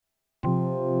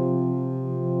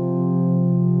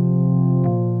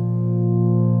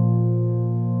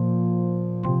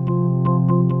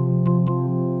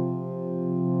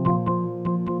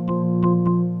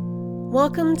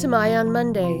Welcome to My on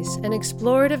Mondays, an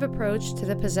explorative approach to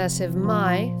the possessive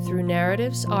my through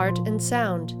narratives, art, and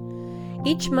sound.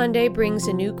 Each Monday brings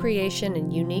a new creation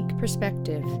and unique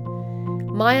perspective.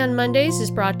 My on Mondays is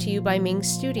brought to you by Ming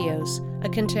Studios, a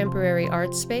contemporary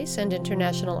art space and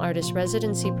international artist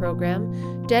residency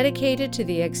program dedicated to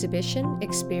the exhibition,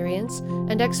 experience,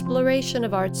 and exploration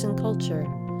of arts and culture.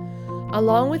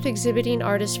 Along with exhibiting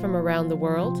artists from around the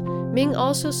world, Ming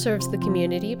also serves the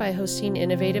community by hosting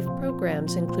innovative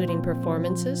programs including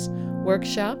performances,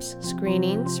 workshops,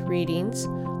 screenings, readings,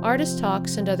 artist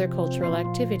talks, and other cultural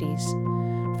activities.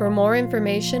 For more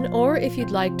information, or if you'd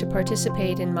like to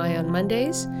participate in My on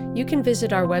Mondays, you can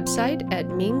visit our website at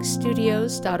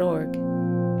mingstudios.org.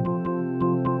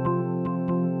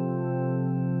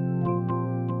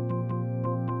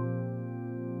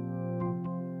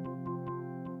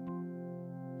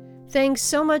 Thanks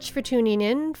so much for tuning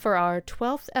in for our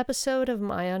 12th episode of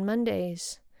My on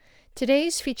Mondays.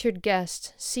 Today's featured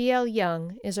guest, C.L.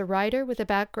 Young, is a writer with a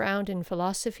background in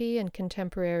philosophy and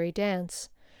contemporary dance.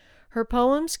 Her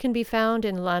poems can be found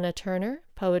in Lana Turner,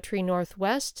 Poetry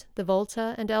Northwest, The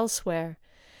Volta, and elsewhere,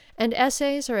 and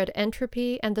essays are at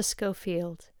Entropy and the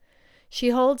Schofield.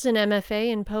 She holds an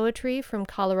MFA in poetry from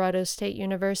Colorado State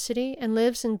University and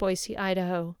lives in Boise,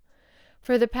 Idaho.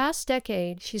 For the past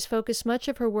decade, she's focused much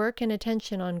of her work and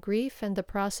attention on grief and the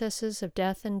processes of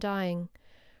death and dying.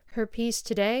 Her piece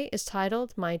today is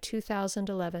titled My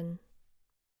 2011.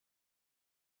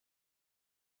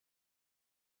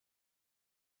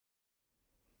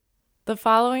 The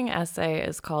following essay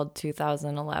is called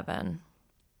 2011.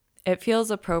 It feels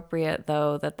appropriate,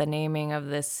 though, that the naming of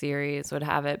this series would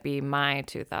have it be My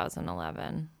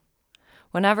 2011.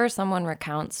 Whenever someone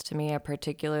recounts to me a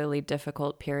particularly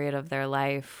difficult period of their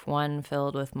life, one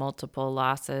filled with multiple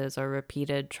losses or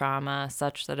repeated trauma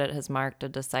such that it has marked a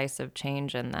decisive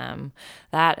change in them,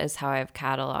 that is how I've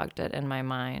cataloged it in my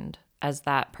mind, as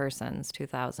that person's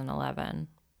 2011.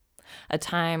 A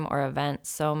time or event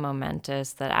so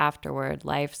momentous that afterward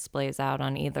life splays out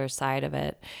on either side of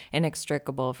it,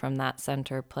 inextricable from that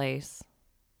center place.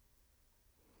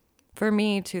 For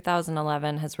me,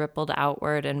 2011 has rippled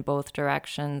outward in both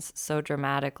directions so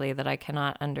dramatically that I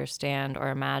cannot understand or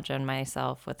imagine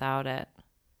myself without it.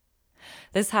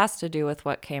 This has to do with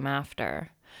what came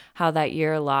after, how that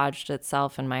year lodged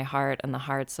itself in my heart and the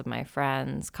hearts of my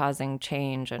friends, causing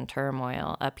change and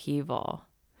turmoil, upheaval.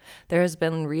 There has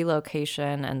been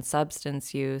relocation and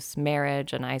substance use,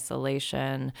 marriage and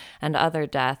isolation, and other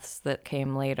deaths that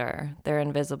came later, their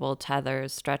invisible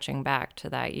tethers stretching back to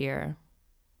that year.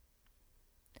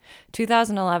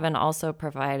 2011 also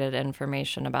provided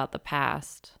information about the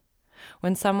past.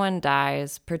 When someone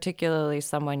dies, particularly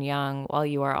someone young, while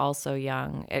you are also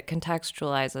young, it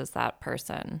contextualizes that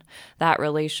person, that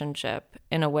relationship,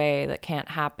 in a way that can't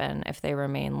happen if they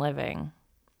remain living.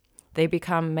 They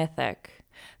become mythic.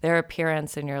 Their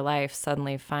appearance in your life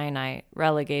suddenly finite,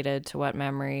 relegated to what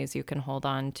memories you can hold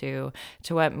on to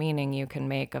what meaning you can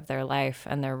make of their life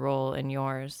and their role in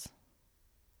yours.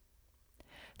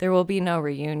 There will be no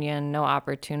reunion, no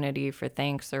opportunity for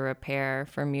thanks or repair,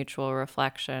 for mutual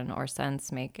reflection or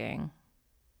sense-making.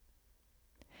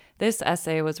 This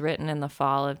essay was written in the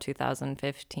fall of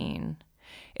 2015.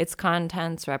 Its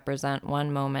contents represent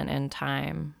one moment in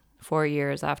time, 4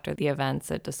 years after the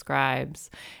events it describes,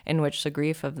 in which the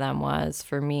grief of them was,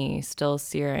 for me, still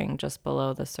searing just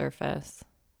below the surface.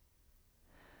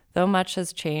 Though much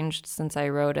has changed since I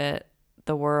wrote it,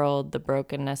 the world, the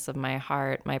brokenness of my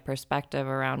heart, my perspective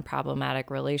around problematic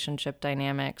relationship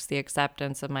dynamics, the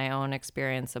acceptance of my own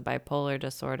experience of bipolar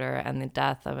disorder, and the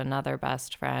death of another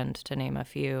best friend, to name a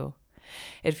few.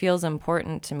 It feels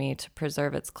important to me to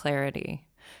preserve its clarity,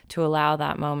 to allow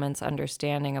that moment's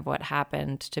understanding of what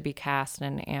happened to be cast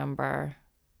in amber.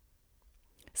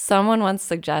 Someone once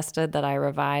suggested that I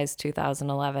revise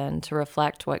 2011 to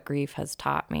reflect what grief has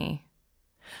taught me.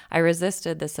 I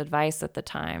resisted this advice at the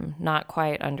time, not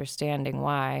quite understanding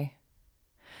why.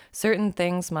 Certain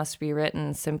things must be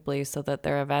written simply so that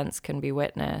their events can be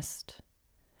witnessed.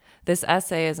 This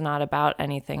essay is not about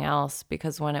anything else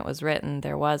because when it was written,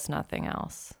 there was nothing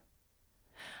else.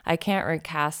 I can't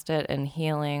recast it in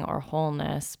healing or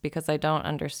wholeness because I don't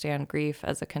understand grief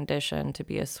as a condition to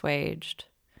be assuaged.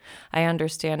 I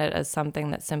understand it as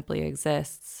something that simply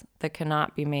exists, that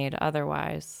cannot be made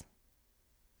otherwise.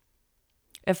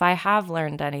 If I have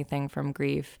learned anything from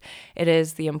grief, it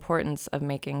is the importance of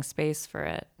making space for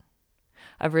it.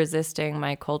 of resisting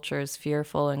my culture's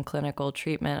fearful and clinical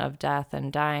treatment of death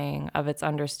and dying, of its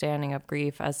understanding of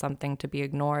grief as something to be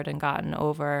ignored and gotten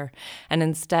over, and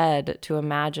instead to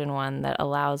imagine one that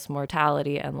allows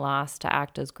mortality and loss to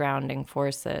act as grounding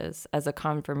forces, as a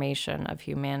confirmation of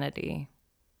humanity.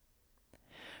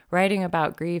 Writing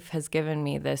about grief has given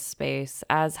me this space,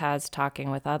 as has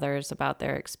talking with others about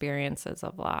their experiences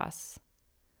of loss.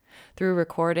 Through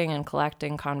recording and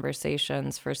collecting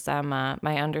conversations for Sema,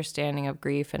 my understanding of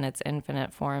grief in its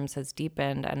infinite forms has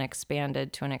deepened and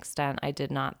expanded to an extent I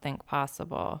did not think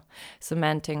possible,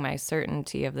 cementing my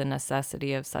certainty of the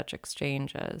necessity of such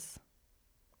exchanges.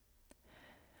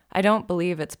 I don't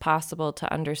believe it's possible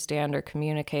to understand or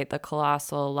communicate the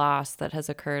colossal loss that has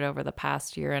occurred over the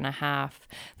past year and a half,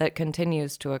 that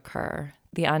continues to occur,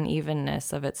 the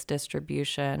unevenness of its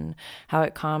distribution, how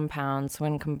it compounds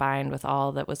when combined with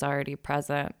all that was already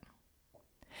present.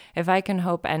 If I can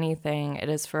hope anything, it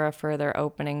is for a further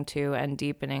opening to and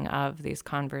deepening of these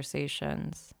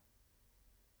conversations.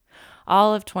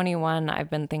 All of 21, I've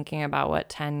been thinking about what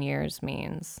 10 years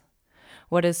means.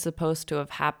 What is supposed to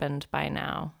have happened by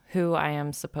now, who I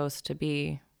am supposed to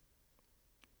be.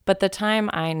 But the time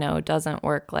I know doesn't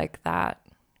work like that.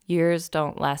 Years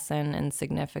don't lessen in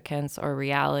significance or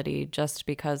reality just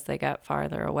because they get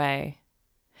farther away.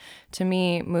 To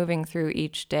me, moving through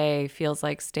each day feels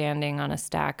like standing on a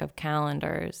stack of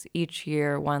calendars, each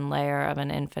year one layer of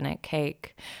an infinite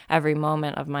cake, every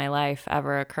moment of my life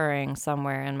ever occurring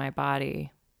somewhere in my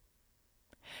body.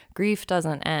 Grief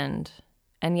doesn't end.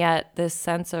 And yet, this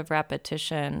sense of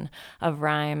repetition, of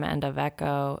rhyme and of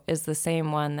echo, is the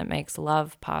same one that makes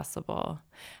love possible,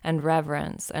 and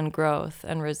reverence, and growth,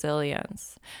 and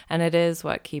resilience, and it is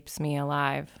what keeps me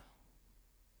alive.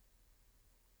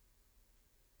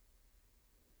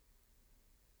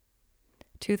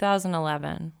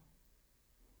 (2011)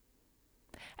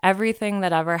 Everything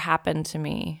that ever happened to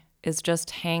me is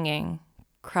just hanging,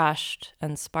 crushed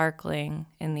and sparkling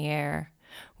in the air,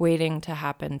 waiting to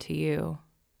happen to you.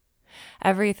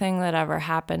 Everything that ever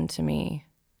happened to me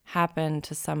happened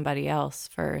to somebody else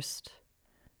first.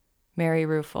 Mary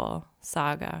Ruefle,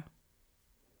 Saga.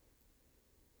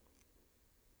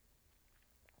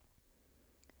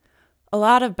 A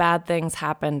lot of bad things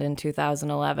happened in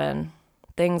 2011.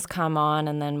 Things come on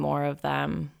and then more of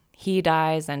them. He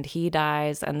dies, and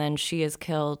then she is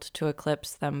killed to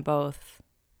eclipse them both.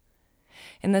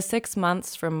 In the 6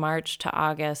 months from March to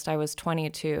August, I was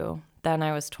 22. Then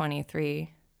I was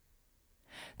 23.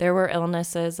 There were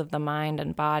illnesses of the mind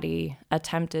and body,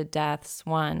 attempted deaths,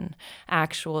 1,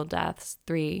 actual deaths,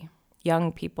 3,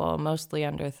 young people, mostly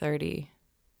under 30.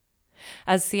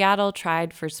 As Seattle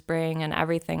tried for spring and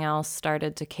everything else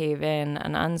started to cave in,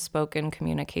 an unspoken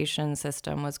communication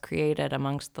system was created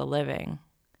amongst the living.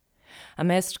 A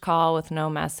missed call with no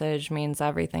message means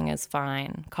everything is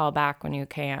fine. Call back when you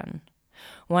can.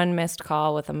 1 missed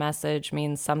call with a message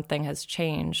means something has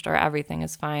changed or everything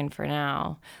is fine for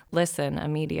now. Listen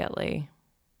immediately.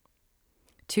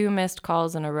 2 missed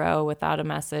calls in a row without a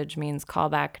message means call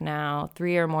back now.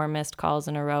 3 or more missed calls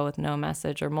in a row with no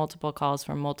message or multiple calls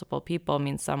from multiple people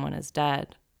means someone is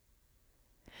dead.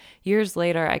 Years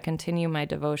later, I continue my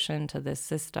devotion to this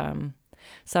system.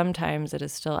 Sometimes it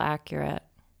is still accurate.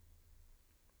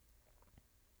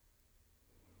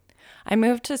 I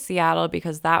moved to Seattle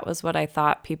because that was what I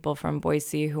thought people from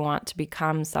Boise who want to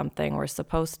become something were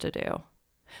supposed to do.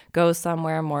 Go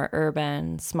somewhere more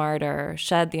urban, smarter,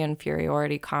 shed the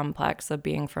inferiority complex of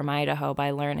being from Idaho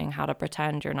by learning how to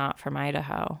pretend you're not from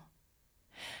Idaho.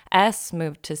 S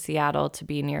moved to Seattle to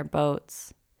be near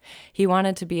boats. He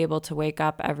wanted to be able to wake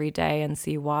up every day and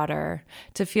see water,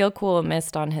 to feel cool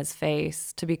mist on his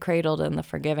face, to be cradled in the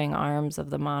forgiving arms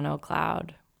of the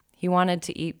monocloud. He wanted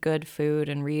to eat good food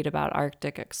and read about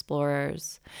Arctic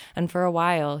explorers, and for a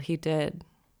while he did.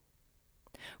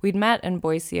 We'd met in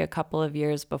Boise a couple of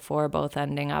years before, both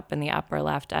ending up in the upper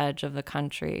left edge of the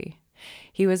country.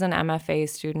 He was an MFA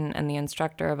student and the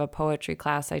instructor of a poetry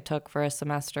class I took for a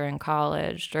semester in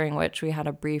college, during which we had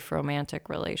a brief romantic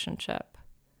relationship.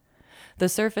 The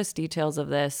surface details of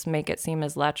this make it seem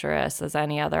as lecherous as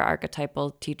any other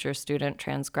archetypal teacher-student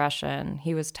transgression.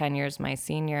 He was 10 years my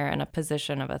senior in a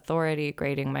position of authority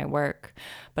grading my work,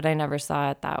 but I never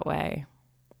saw it that way.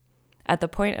 At the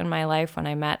point in my life when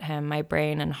I met him, my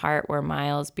brain and heart were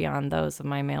miles beyond those of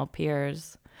my male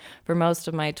peers. For most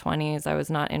of my 20s, I was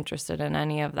not interested in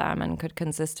any of them and could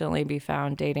consistently be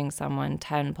found dating someone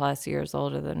 10 plus years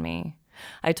older than me.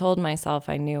 I told myself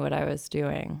I knew what I was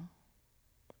doing.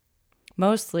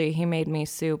 Mostly, he made me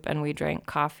soup and we drank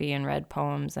coffee and read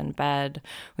poems in bed.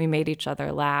 We made each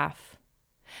other laugh.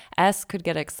 S could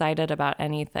get excited about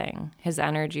anything. His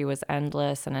energy was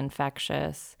endless and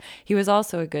infectious. He was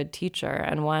also a good teacher,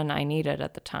 and one I needed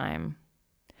at the time.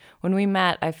 When we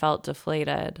met, I felt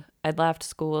deflated. I'd left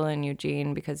school in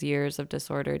Eugene because years of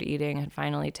disordered eating had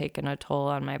finally taken a toll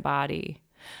on my body.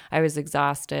 I was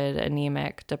exhausted,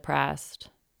 anemic, depressed.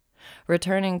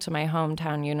 Returning to my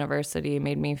hometown university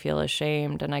made me feel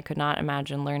ashamed, and I could not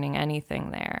imagine learning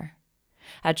anything there.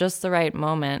 At just the right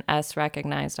moment, S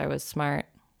recognized I was smart.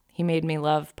 He made me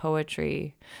love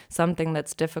poetry, something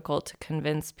that's difficult to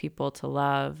convince people to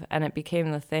love, and it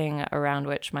became the thing around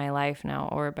which my life now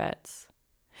orbits.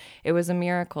 It was a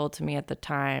miracle to me at the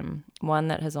time, one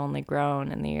that has only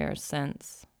grown in the years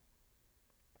since.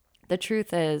 The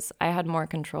truth is, I had more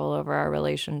control over our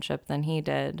relationship than he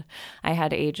did. I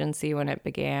had agency when it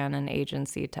began and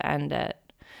agency to end it.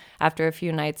 After a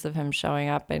few nights of him showing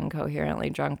up incoherently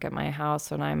drunk at my house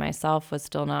when I myself was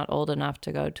still not old enough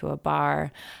to go to a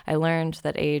bar, I learned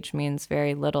that age means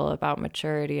very little about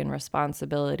maturity and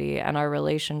responsibility, and our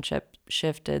relationship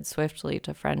shifted swiftly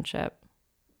to friendship.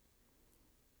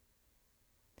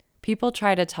 People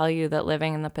try to tell you that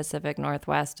living in the Pacific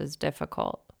Northwest is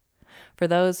difficult. For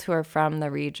those who are from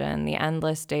the region, the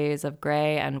endless days of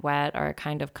gray and wet are a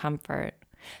kind of comfort.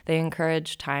 They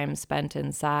encourage time spent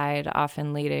inside,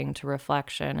 often leading to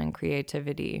reflection and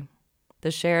creativity.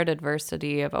 The shared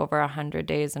adversity of over 100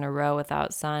 days in a row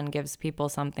without sun gives people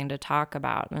something to talk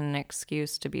about and an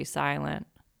excuse to be silent.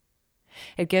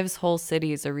 It gives whole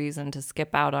cities a reason to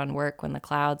skip out on work when the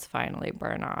clouds finally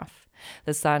burn off.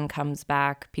 The sun comes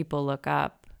back, people look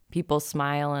up, people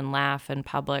smile and laugh in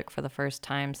public for the first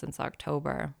time since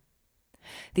October.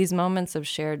 These moments of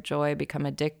shared joy become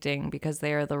addicting because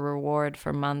they are the reward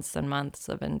for months and months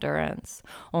of endurance,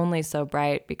 only so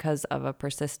bright because of a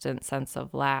persistent sense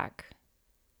of lack.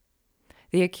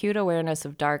 The acute awareness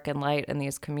of dark and light in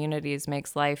these communities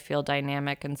makes life feel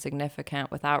dynamic and significant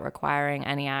without requiring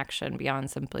any action beyond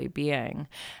simply being.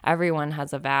 Everyone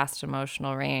has a vast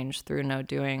emotional range through no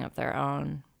doing of their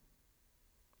own.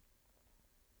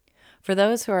 For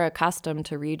those who are accustomed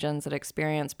to regions that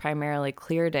experience primarily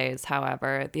clear days,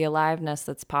 however, the aliveness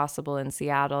that's possible in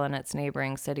Seattle and its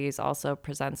neighboring cities also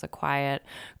presents a quiet,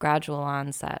 gradual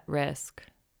onset risk.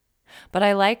 But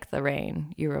I like the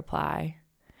rain, you reply.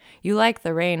 You like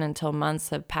the rain until months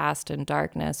have passed in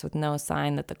darkness with no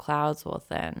sign that the clouds will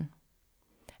thin.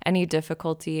 Any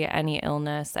difficulty, any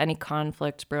illness, any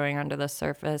conflict brewing under the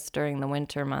surface during the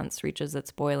winter months reaches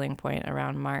its boiling point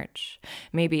around March,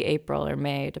 maybe April or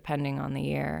May, depending on the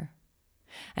year.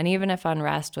 And even if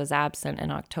unrest was absent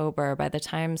in October, by the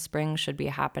time spring should be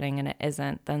happening and it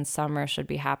isn't, then summer should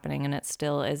be happening and it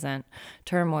still isn't.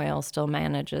 Turmoil still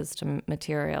manages to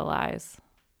materialize.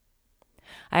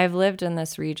 I have lived in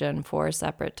this region 4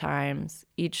 separate times.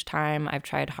 Each time I've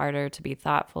tried harder to be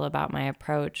thoughtful about my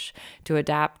approach, to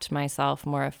adapt myself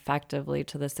more effectively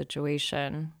to the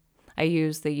situation. I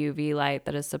use the UV light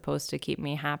that is supposed to keep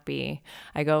me happy.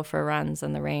 I go for runs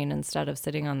in the rain instead of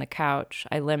sitting on the couch.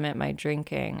 I limit my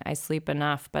drinking. I sleep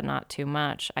enough but not too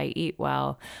much. I eat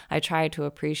well. I try to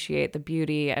appreciate the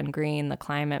beauty and green the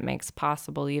climate makes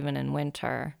possible even in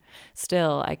winter.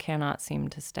 Still, I cannot seem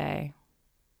to stay.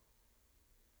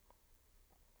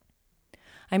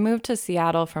 I moved to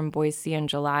Seattle from Boise in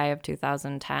July of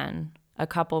 2010, a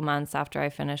couple months after I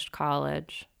finished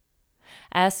college.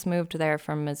 S moved there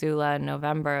from Missoula in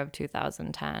November of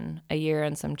 2010, a year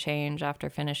and some change after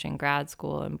finishing grad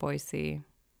school in Boise.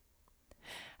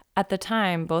 At the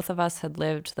time, both of us had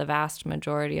lived the vast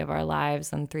majority of our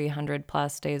lives in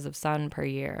 300-plus days of sun per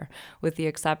year, with the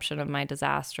exception of my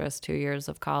disastrous 2 years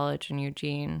of college in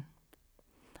Eugene.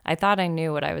 I thought I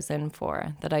knew what I was in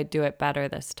for, that I'd do it better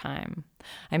this time.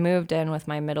 I moved in with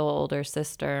my middle older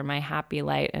sister, my happy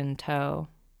light in tow.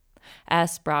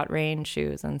 S brought rain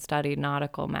shoes and studied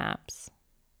nautical maps.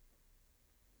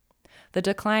 The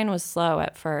decline was slow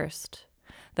at first.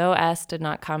 Though S did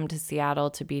not come to Seattle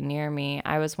to be near me,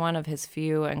 I was one of his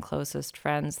few and closest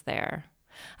friends there.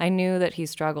 I knew that he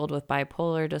struggled with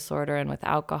bipolar disorder and with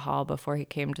alcohol before he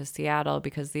came to Seattle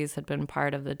because these had been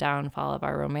part of the downfall of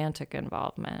our romantic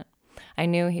involvement. I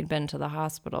knew he'd been to the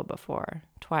hospital before,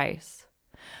 twice.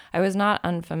 I was not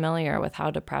unfamiliar with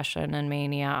how depression and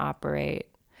mania operate.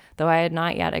 Though I had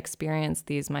not yet experienced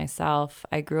these myself,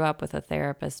 I grew up with a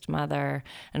therapist mother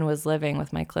and was living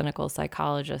with my clinical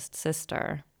psychologist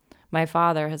sister. My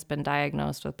father has been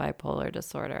diagnosed with bipolar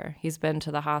disorder. He's been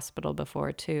to the hospital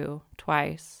before, too,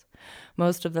 twice.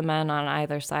 Most of the men on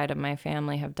either side of my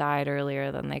family have died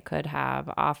earlier than they could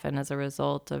have, often as a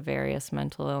result of various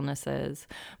mental illnesses.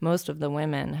 Most of the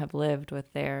women have lived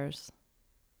with theirs.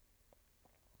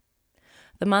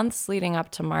 The months leading up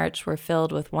to March were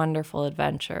filled with wonderful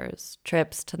adventures,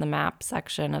 trips to the map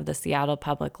section of the Seattle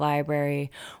Public Library,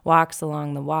 walks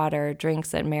along the water,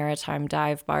 drinks at maritime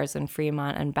dive bars in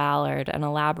Fremont and Ballard, and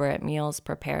elaborate meals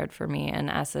prepared for me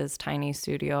in S's tiny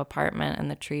studio apartment in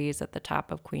the trees at the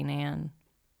top of Queen Anne.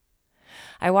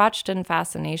 I watched in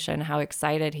fascination how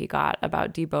excited he got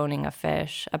about deboning a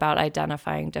fish, about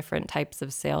identifying different types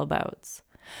of sailboats.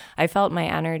 I felt my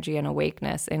energy and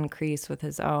awakeness increase with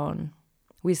his own.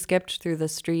 We skipped through the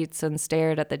streets and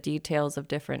stared at the details of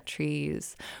different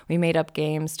trees. We made up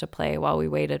games to play while we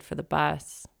waited for the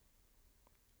bus.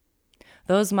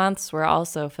 Those months were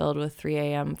also filled with 3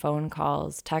 a.m. phone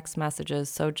calls, text messages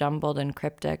so jumbled and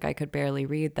cryptic I could barely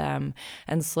read them,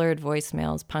 and slurred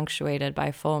voicemails punctuated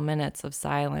by full minutes of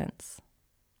silence.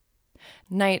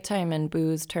 Nighttime and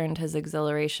booze turned his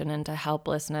exhilaration into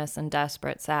helplessness and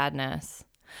desperate sadness.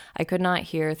 I could not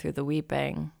hear through the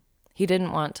weeping. He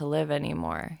didn't want to live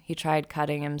anymore. He tried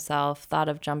cutting himself, thought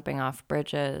of jumping off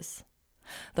bridges.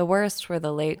 The worst were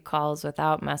the late calls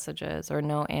without messages or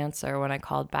no answer when I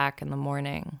called back in the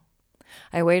morning.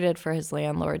 I waited for his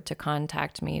landlord to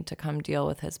contact me to come deal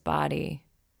with his body.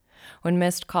 When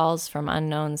missed calls from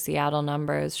unknown Seattle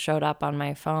numbers showed up on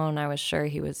my phone, I was sure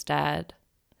he was dead.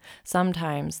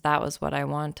 Sometimes that was what I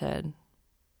wanted.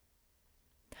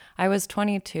 I was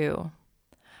 22.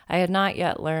 I had not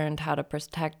yet learned how to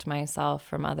protect myself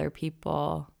from other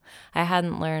people. I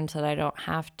hadn't learned that I don't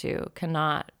have to,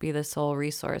 cannot be the sole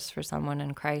resource for someone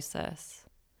in crisis.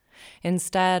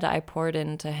 Instead, I poured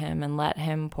into him and let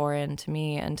him pour into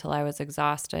me until I was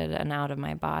exhausted and out of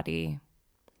my body.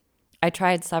 I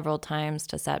tried several times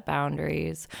to set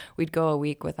boundaries. We'd go a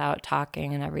week without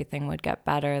talking and everything would get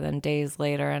better, then days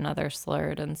later another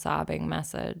slurred and sobbing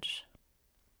message.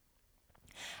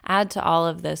 Add to all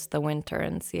of this the winter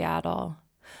in Seattle.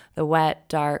 The wet,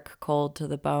 dark, cold to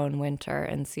the bone winter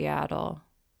in Seattle.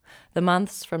 The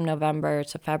months from November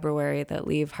to February that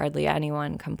leave hardly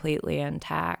anyone completely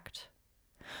intact.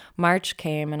 March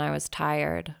came and I was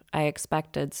tired. I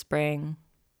expected spring.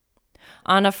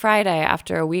 On a Friday,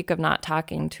 after a week of not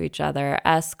talking to each other,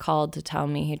 S called to tell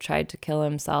me he tried to kill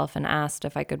himself and asked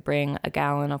if I could bring a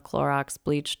gallon of Clorox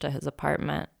bleach to his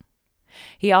apartment.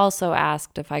 He also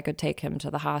asked if I could take him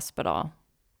to the hospital.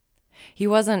 He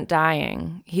wasn't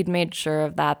dying. He'd made sure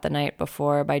of that the night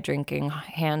before by drinking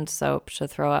hand soap to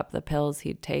throw up the pills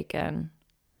he'd taken.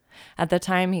 At the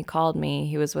time he called me,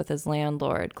 he was with his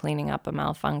landlord cleaning up a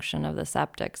malfunction of the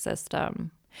septic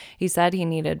system. He said he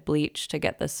needed bleach to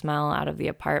get the smell out of the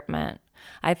apartment.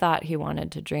 I thought he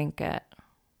wanted to drink it.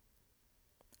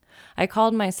 I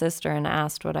called my sister and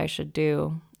asked what I should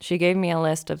do. She gave me a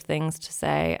list of things to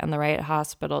say and the right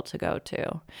hospital to go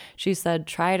to. She said,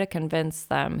 try to convince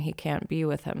them he can't be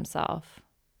with himself.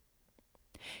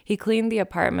 He cleaned the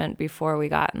apartment before we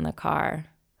got in the car.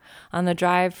 On the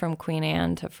drive from Queen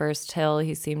Anne to First Hill,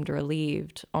 he seemed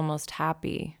relieved, almost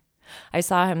happy. I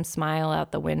saw him smile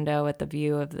out the window at the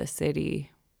view of the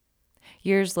city.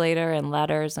 Years later, in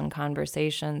letters and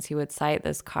conversations, he would cite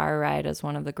this car ride as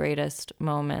one of the greatest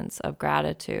moments of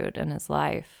gratitude in his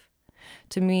life.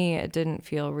 To me, it didn't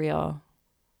feel real.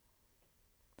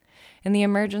 In the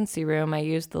emergency room, I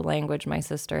used the language my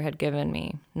sister had given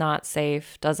me. Not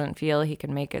safe, doesn't feel he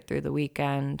can make it through the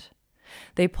weekend.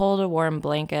 They pulled a warm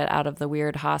blanket out of the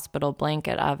weird hospital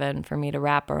blanket oven for me to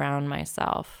wrap around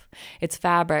myself. Its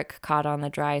fabric caught on the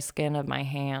dry skin of my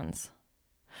hands.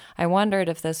 I wondered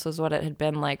if this was what it had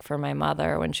been like for my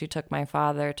mother when she took my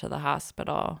father to the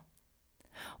hospital.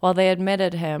 While they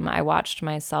admitted him, I watched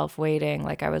myself waiting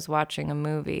like I was watching a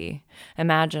movie,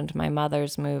 imagined my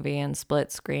mother's movie in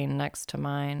split screen next to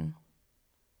mine.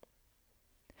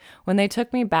 When they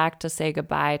took me back to say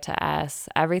goodbye to S,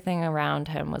 everything around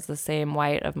him was the same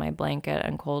white of my blanket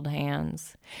and cold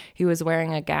hands. He was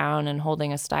wearing a gown and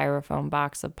holding a styrofoam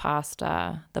box of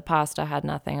pasta. The pasta had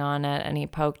nothing on it, and he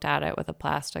poked at it with a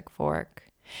plastic fork.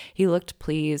 He looked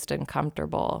pleased and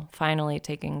comfortable, finally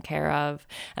taken care of,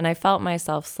 and I felt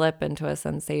myself slip into a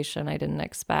sensation I didn't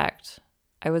expect.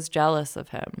 I was jealous of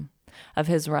him. Of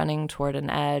his running toward an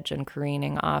edge and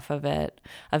careening off of it,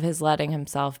 of his letting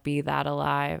himself be that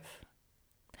alive.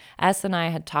 S and I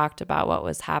had talked about what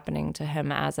was happening to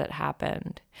him as it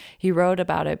happened. He wrote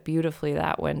about it beautifully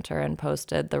that winter and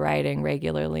posted the writing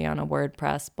regularly on a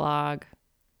WordPress blog.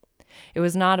 It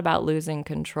was not about losing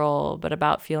control, but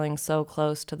about feeling so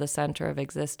close to the center of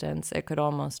existence it could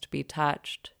almost be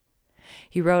touched.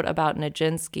 He wrote about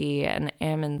Nijinsky and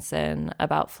Amundsen,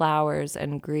 about flowers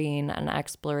and green and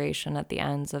exploration at the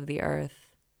ends of the earth.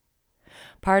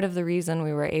 Part of the reason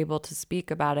we were able to speak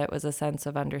about it was a sense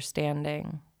of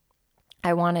understanding.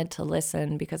 I wanted to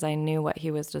listen because I knew what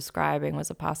he was describing was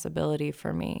a possibility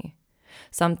for me,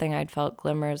 something I'd felt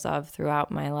glimmers of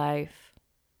throughout my life.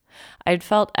 I'd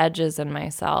felt edges in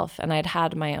myself, and I'd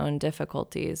had my own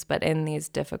difficulties, but in these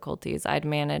difficulties, I'd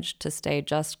managed to stay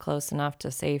just close enough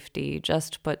to safety,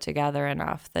 just put together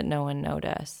enough that no one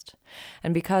noticed.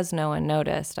 And because no one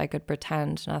noticed, I could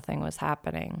pretend nothing was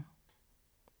happening.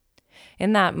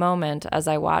 In that moment, as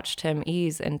I watched him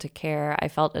ease into care, I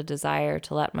felt a desire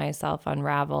to let myself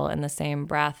unravel in the same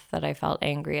breath that I felt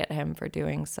angry at him for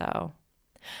doing so.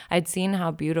 I'd seen how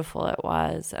beautiful it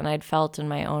was, and I'd felt in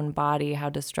my own body how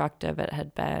destructive it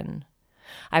had been.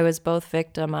 I was both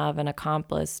victim of and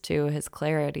accomplice to his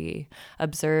clarity,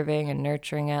 observing and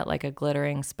nurturing it like a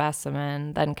glittering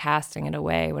specimen, then casting it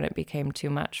away when it became too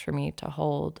much for me to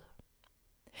hold.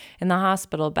 In the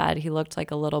hospital bed, he looked like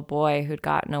a little boy who'd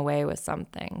gotten away with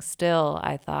something. Still,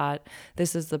 I thought,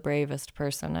 this is the bravest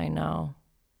person I know.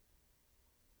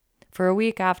 For a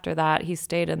week after that, he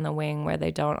stayed in the wing where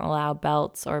they don't allow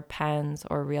belts or pens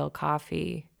or real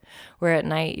coffee, where at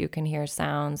night you can hear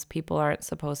sounds people aren't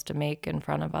supposed to make in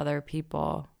front of other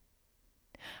people.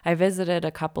 I visited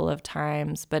a couple of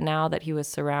times, but now that he was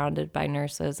surrounded by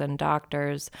nurses and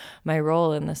doctors, my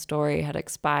role in the story had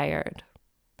expired.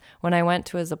 When I went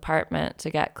to his apartment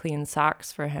to get clean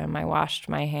socks for him, I washed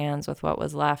my hands with what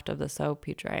was left of the soap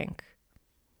he drank.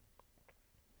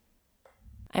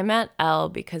 I met Elle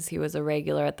because he was a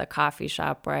regular at the coffee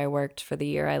shop where I worked for the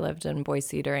year I lived in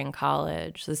Boise during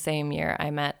college, the same year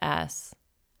I met S.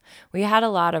 We had a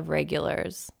lot of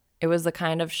regulars. It was the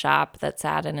kind of shop that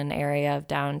sat in an area of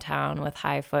downtown with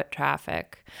high foot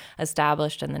traffic,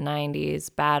 established in the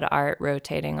 90s, bad art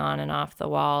rotating on and off the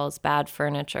walls, bad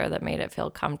furniture that made it feel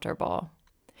comfortable.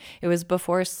 It was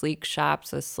before sleek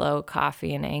shops with slow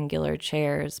coffee and angular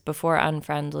chairs, before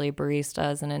unfriendly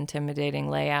baristas and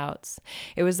intimidating layouts.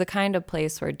 It was the kind of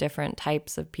place where different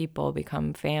types of people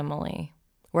become family,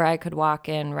 where I could walk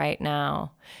in right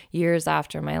now, years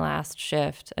after my last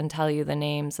shift, and tell you the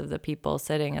names of the people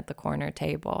sitting at the corner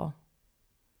table.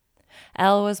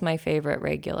 Elle was my favorite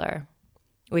regular.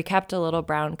 We kept a little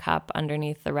brown cup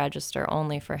underneath the register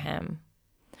only for him.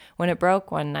 When it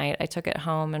broke one night, I took it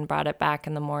home and brought it back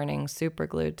in the morning,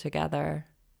 superglued together.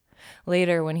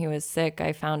 Later, when he was sick,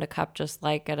 I found a cup just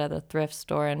like it at a thrift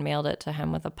store and mailed it to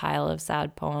him with a pile of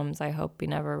sad poems I hope he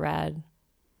never read.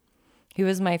 He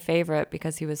was my favorite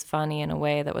because he was funny in a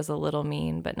way that was a little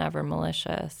mean but never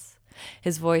malicious.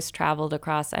 His voice traveled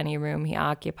across any room he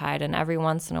occupied, and every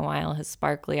once in a while his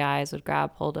sparkly eyes would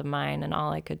grab hold of mine, and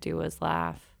all I could do was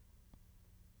laugh.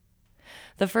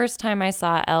 The first time I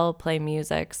saw Elle play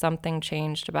music, something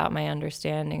changed about my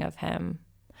understanding of him.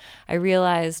 I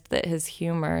realized that his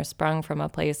humor sprung from a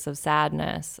place of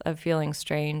sadness, of feeling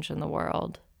strange in the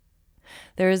world.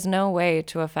 There is no way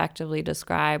to effectively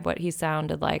describe what he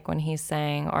sounded like when he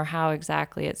sang or how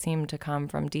exactly it seemed to come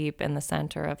from deep in the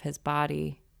center of his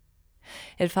body.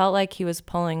 It felt like he was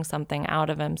pulling something out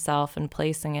of himself and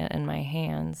placing it in my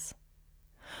hands.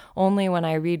 Only when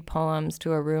I read poems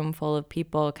to a room full of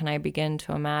people can I begin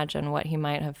to imagine what he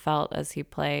might have felt as he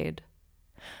played.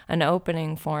 An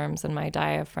opening forms in my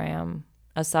diaphragm.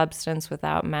 A substance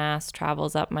without mass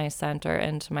travels up my center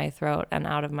into my throat and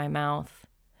out of my mouth.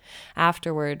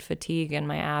 Afterward, fatigue in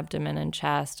my abdomen and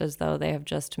chest as though they have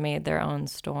just made their own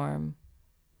storm.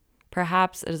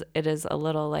 Perhaps it is a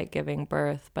little like giving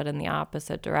birth, but in the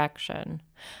opposite direction.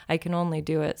 I can only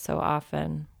do it so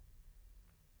often.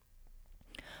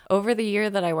 Over the year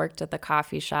that I worked at the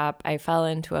coffee shop, I fell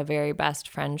into a very best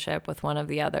friendship with one of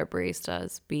the other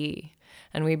baristas, B,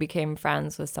 and we became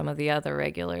friends with some of the other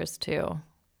regulars too.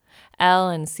 L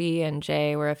and C and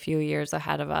J were a few years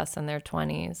ahead of us in their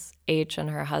 20s. H and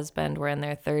her husband were in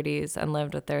their 30s and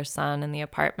lived with their son in the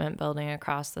apartment building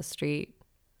across the street.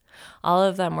 All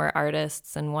of them were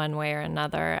artists in one way or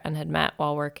another and had met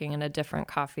while working in a different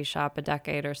coffee shop a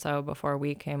decade or so before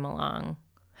we came along.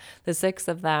 The 6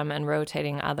 of them and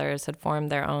rotating others had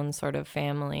formed their own sort of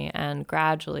family, and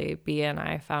gradually B and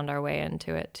I found our way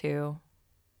into it too.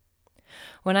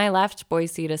 When I left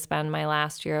Boise to spend my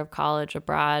last year of college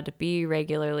abroad, B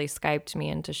regularly Skyped me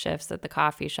into shifts at the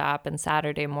coffee shop and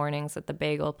Saturday mornings at the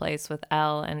bagel place with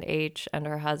L and H and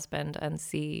her husband and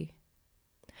C.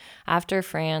 After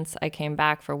France, I came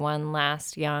back for one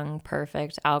last young,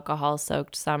 perfect,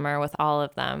 alcohol-soaked summer with all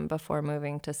of them before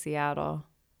moving to Seattle.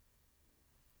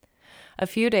 A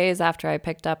few days after I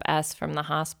picked up S from the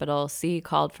hospital, C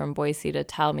called from Boise to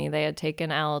tell me they had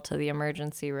taken L to the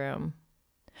emergency room.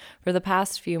 For the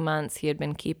past few months, he had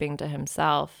been keeping to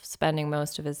himself, spending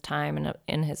most of his time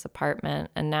in his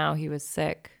apartment, and now he was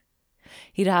sick.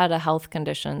 He'd had a health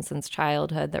condition since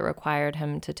childhood that required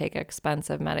him to take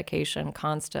expensive medication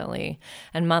constantly,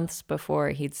 and months before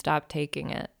he'd stopped taking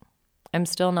it. I'm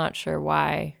still not sure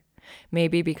why.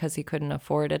 Maybe because he couldn't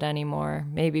afford it anymore.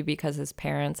 Maybe because his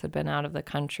parents had been out of the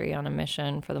country on a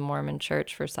mission for the Mormon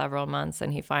Church for several months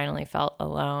and he finally felt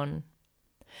alone.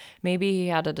 Maybe he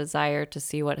had a desire to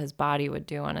see what his body would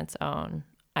do on its own.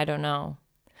 I don't know.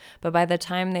 But by the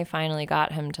time they finally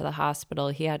got him to the hospital,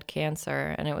 he had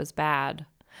cancer, and it was bad.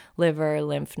 Liver,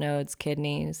 lymph nodes,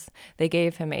 kidneys. They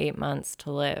gave him 8 months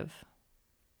to live.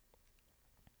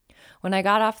 When I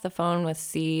got off the phone with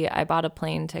C, I bought a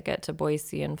plane ticket to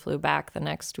Boise and flew back the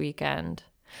next weekend.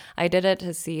 I did it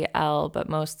to see L, but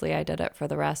mostly I did it for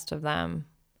the rest of them.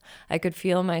 I could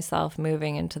feel myself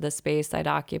moving into the space I'd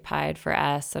occupied for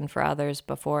S and for others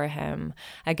before him,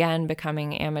 again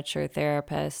becoming amateur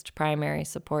therapist, primary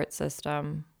support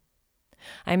system.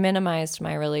 I minimized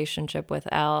my relationship with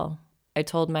L. I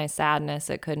told my sadness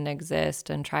it couldn't exist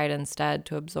and tried instead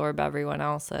to absorb everyone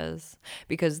else's,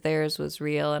 because theirs was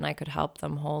real and I could help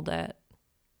them hold it.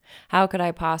 How could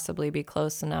I possibly be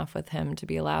close enough with him to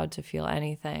be allowed to feel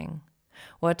anything?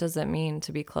 What does it mean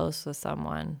to be close with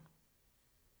someone?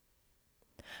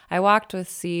 I walked with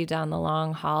C down the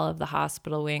long hall of the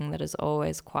hospital wing that is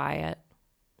always quiet.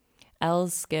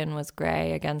 L's skin was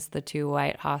gray against the 2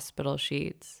 white hospital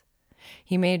sheets.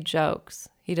 He made jokes.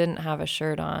 He didn't have a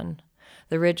shirt on.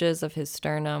 The ridges of his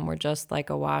sternum were just like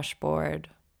a washboard.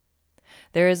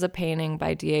 There is a painting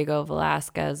by Diego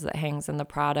Velázquez that hangs in the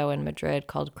Prado in Madrid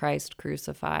called Christ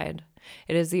Crucified.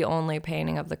 It is the only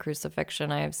painting of the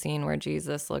crucifixion I have seen where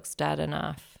Jesus looks dead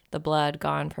enough, the blood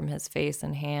gone from his face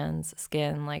and hands,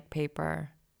 skin like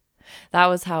paper. That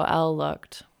was how L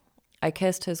looked. I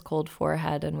kissed his cold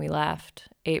forehead and we left.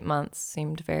 8 months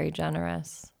seemed very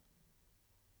generous.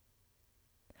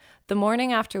 The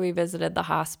morning after we visited the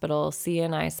hospital, C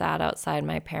and I sat outside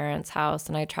my parents' house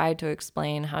and I tried to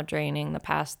explain how draining the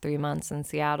past 3 months in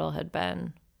Seattle had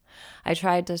been. I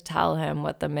tried to tell him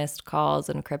what the missed calls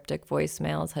and cryptic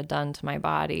voicemails had done to my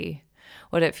body,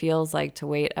 what it feels like to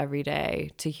wait every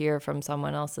day, to hear from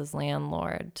someone else's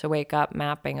landlord, to wake up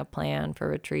mapping a plan for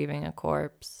retrieving a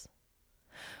corpse.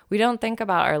 We don't think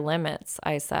about our limits,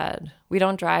 I said. We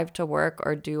don't drive to work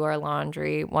or do our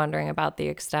laundry wondering about the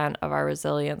extent of our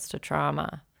resilience to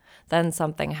trauma. Then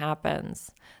something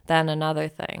happens, then another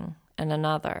thing, and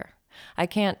another. I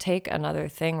can't take another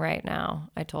thing right now,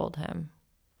 I told him.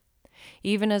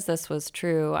 Even as this was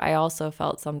true, I also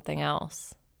felt something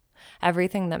else.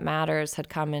 Everything that matters had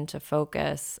come into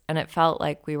focus, and it felt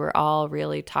like we were all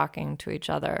really talking to each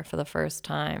other for the first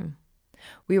time.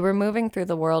 We were moving through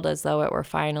the world as though it were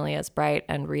finally as bright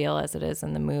and real as it is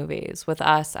in the movies, with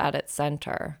us at its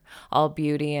center, all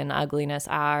beauty and ugliness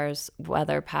ours,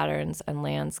 weather patterns and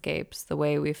landscapes, the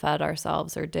way we fed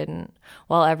ourselves or didn't,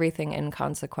 while everything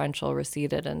inconsequential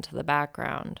receded into the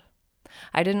background.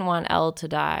 I didn't want Elle to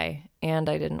die, and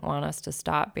I didn't want us to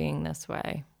stop being this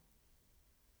way.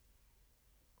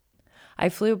 I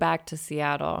flew back to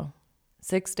Seattle.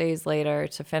 6 days later,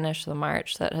 to finish the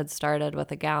march that had started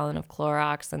with a gallon of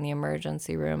Clorox in the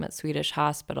emergency room at Swedish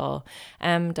Hospital,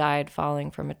 M died falling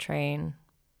from a train.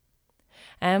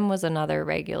 M was another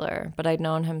regular, but I'd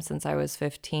known him since I was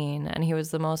 15, and he was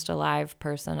the most alive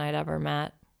person I'd ever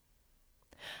met.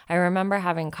 I remember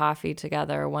having coffee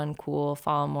together one cool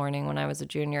fall morning when I was a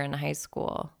junior in high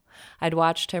school. I'd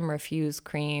watched him refuse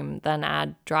cream, then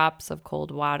add drops of cold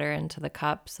water into the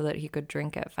cup so that he could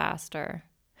drink it faster.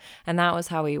 And that was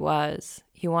how he was.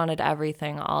 He wanted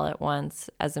everything all at once,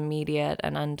 as immediate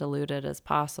and undiluted as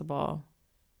possible.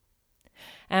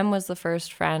 M was the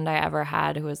first friend I ever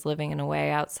had who was living in a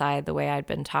way outside the way I'd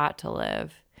been taught to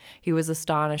live. He was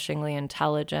astonishingly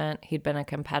intelligent. He'd been a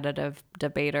competitive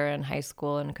debater in high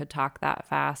school and could talk that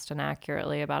fast and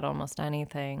accurately about almost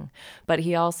anything. But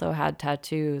he also had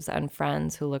tattoos and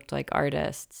friends who looked like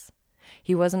artists.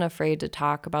 He wasn't afraid to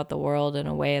talk about the world in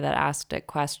a way that asked it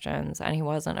questions, and he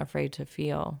wasn't afraid to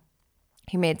feel.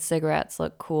 He made cigarettes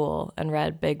look cool and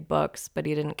read big books, but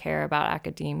he didn't care about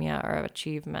academia or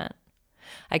achievement.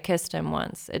 I kissed him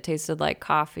once. It tasted like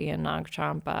coffee and Nag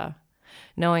Champa.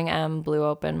 Knowing M blew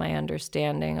open my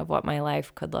understanding of what my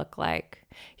life could look like.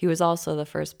 He was also the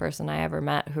first person I ever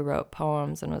met who wrote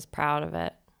poems and was proud of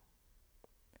it.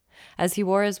 As he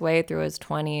wore his way through his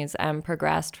 20s, M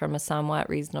progressed from a somewhat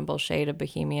reasonable shade of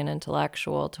bohemian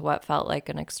intellectual to what felt like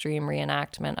an extreme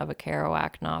reenactment of a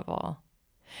Kerouac novel.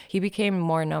 He became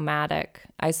more nomadic.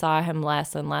 I saw him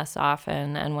less and less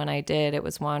often, and when I did, it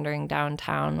was wandering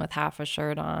downtown with half a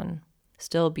shirt on.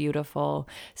 still beautiful,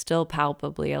 still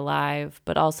palpably alive,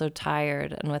 but also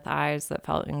tired and with eyes that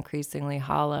felt increasingly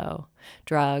hollow.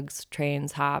 Drugs,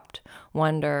 trains hopped,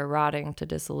 wonder rotting to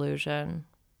disillusion.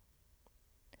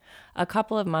 A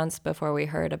couple of months before we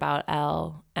heard about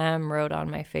Elle, M wrote on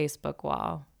my Facebook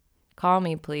wall, "Call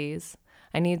me, please.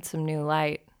 I need some new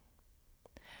light."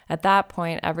 At that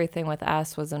point, everything with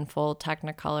S was in full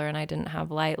Technicolor and I didn't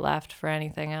have light left for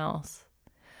anything else.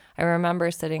 I remember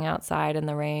sitting outside in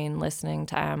the rain, listening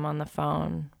to M on the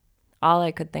phone. All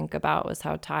I could think about was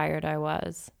how tired I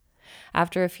was.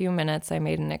 After a few minutes, I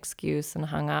made an excuse and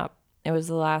hung up. It was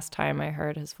the last time I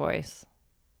heard his voice.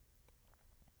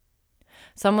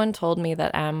 Someone told me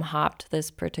that M hopped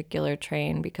this particular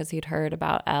train because he'd heard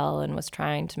about Elle and was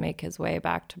trying to make his way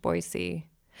back to Boise.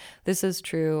 This is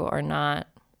true or not.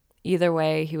 Either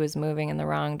way, he was moving in the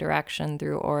wrong direction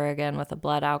through Oregon with a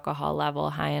blood alcohol level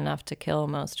high enough to kill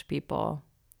most people.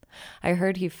 I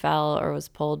heard he fell or was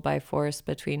pulled by force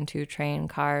between two train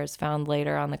cars found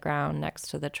later on the ground next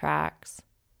to the tracks.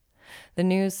 The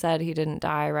news said he didn't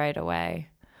die right away,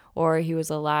 or he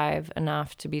was alive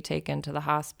enough to be taken to the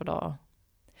hospital.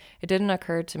 It didn't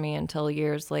occur to me until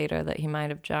years later that he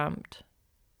might have jumped.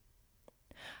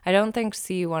 I don't think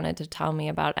C wanted to tell me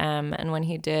about M, and when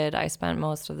he did, I spent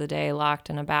most of the day locked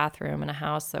in a bathroom in a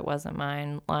house that wasn't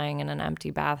mine, lying in an empty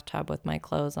bathtub with my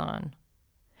clothes on.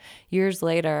 Years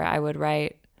later, I would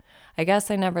write, "I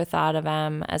guess I never thought of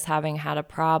M as having had a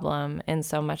problem in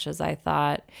so much as I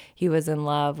thought he was in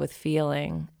love with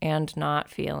feeling and not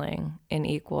feeling in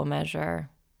equal measure."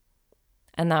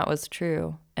 And that was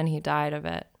true, and he died of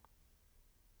it.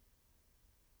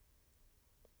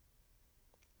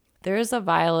 There is a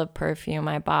vial of perfume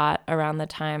I bought around the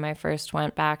time I first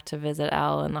went back to visit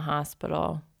Elle in the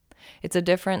hospital. It's a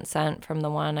different scent from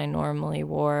the one I normally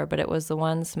wore, but it was the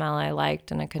one smell I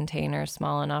liked in a container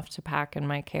small enough to pack in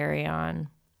my carry-on.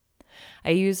 I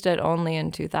used it only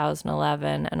in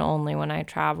 2011 and only when I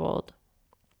traveled.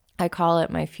 I call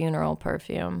it my funeral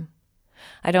perfume.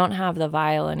 I don't have the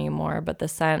vial anymore, but the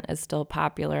scent is still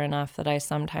popular enough that I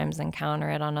sometimes encounter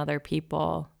it on other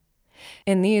people.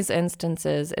 In these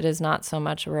instances, it is not so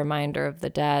much a reminder of the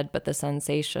dead, but the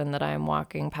sensation that I am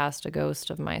walking past a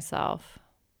ghost of myself.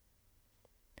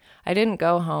 I didn't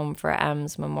go home for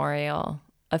M's memorial.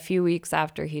 A few weeks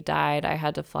after he died, I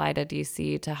had to fly to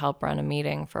DC to help run a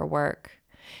meeting for work.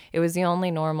 It was the only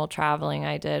normal traveling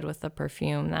I did with the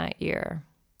perfume that year.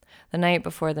 The night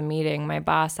before the meeting, my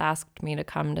boss asked me to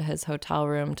come to his hotel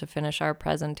room to finish our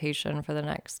presentation for the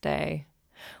next day.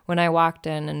 When I walked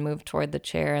in and moved toward the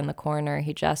chair in the corner,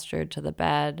 he gestured to the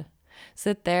bed.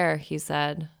 "Sit there," he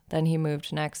said. Then he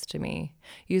moved next to me.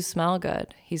 "You smell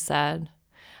good," he said.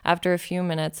 After a few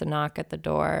minutes, a knock at the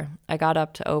door. I got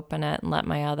up to open it and let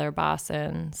my other boss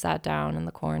in, sat down in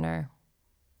the corner.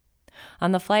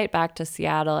 On the flight back to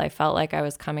Seattle, I felt like I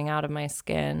was coming out of my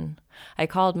skin. I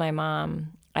called my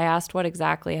mom. I asked what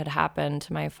exactly had happened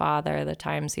to my father the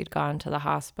times he'd gone to the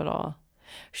hospital.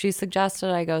 She suggested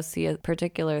I go see a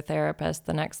particular therapist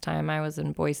the next time I was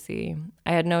in Boise.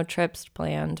 I had no trips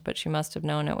planned, but she must have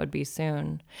known it would be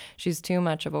soon. She's too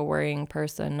much of a worrying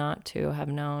person not to have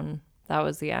known. That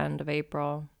was the end of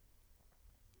April.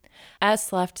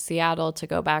 S left Seattle to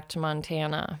go back to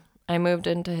Montana. I moved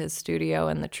into his studio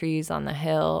in the trees on the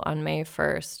hill on May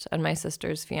 1st, and my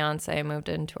sister's fiance moved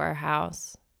into our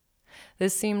house.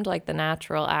 This seemed like the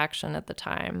natural action at the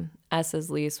time. S's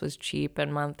lease was cheap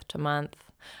and month to month.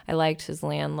 I liked his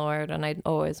landlord, and I'd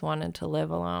always wanted to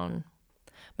live alone.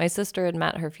 My sister had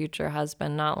met her future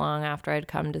husband not long after I'd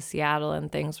come to Seattle,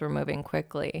 and things were moving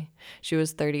quickly. She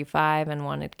was 35 and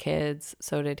wanted kids,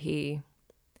 so did he.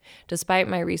 Despite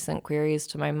my recent queries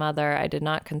to my mother, I did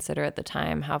not consider at the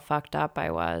time how fucked up I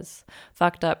was.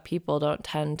 Fucked up people don't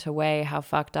tend to weigh how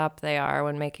fucked up they are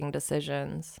when making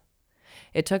decisions.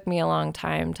 It took me a long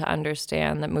time to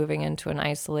understand that moving into an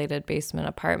isolated basement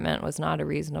apartment was not a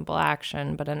reasonable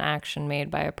action, but an action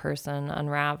made by a person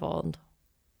unraveled.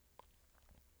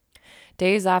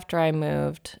 Days after I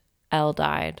moved, Elle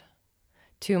died.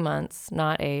 2 months,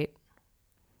 not 8.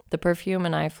 The perfume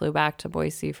and I flew back to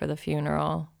Boise for the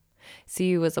funeral.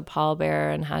 C was a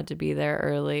pallbearer and had to be there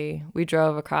early. We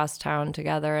drove across town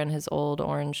together in his old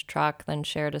orange truck, then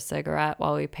shared a cigarette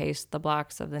while we paced the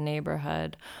blocks of the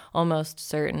neighborhood, almost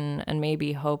certain and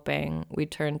maybe hoping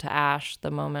we'd turn to ash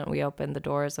the moment we opened the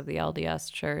doors of the LDS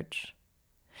church.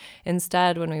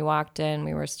 Instead, when we walked in,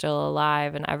 we were still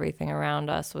alive and everything around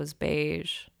us was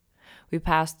beige. We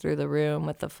passed through the room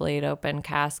with the flayed open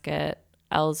casket.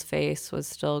 Elle's face was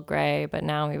still gray, but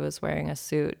now he was wearing a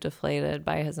suit deflated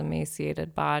by his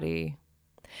emaciated body.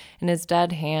 In his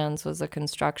dead hands was a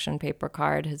construction paper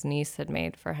card his niece had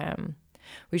made for him.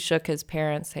 We shook his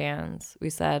parents' hands. We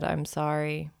said, "I'm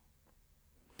sorry."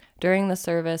 During the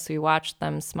service, we watched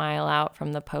them smile out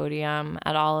from the podium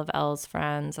at all of Elle's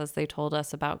friends as they told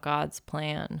us about God's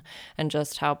plan and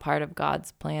just how part of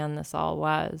God's plan this all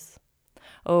was.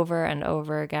 Over and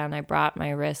over again, I brought my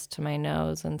wrist to my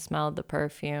nose and smelled the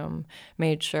perfume,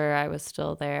 made sure I was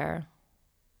still there.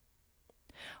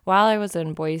 While I was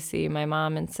in Boise, my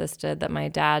mom insisted that my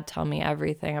dad tell me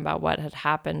everything about what had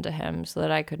happened to him so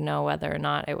that I could know whether or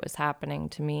not it was happening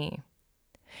to me.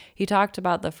 He talked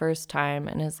about the first time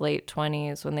in his late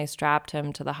 20s when they strapped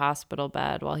him to the hospital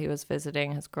bed while he was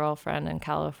visiting his girlfriend in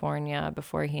California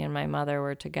before he and my mother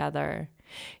were together.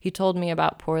 He told me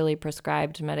about poorly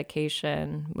prescribed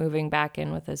medication, moving back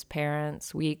in with his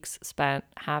parents, weeks spent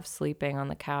half sleeping on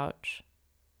the couch.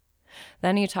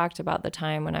 Then he talked about the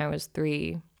time when I was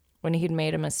 3, when he'd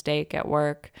made a mistake at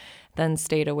work, then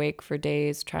stayed awake for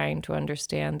days trying to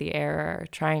understand the error,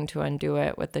 trying to undo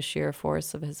it with the sheer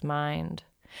force of his mind.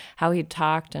 How he'd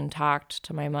talked and talked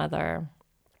to my mother,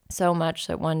 so much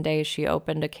that one day she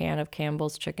opened a can of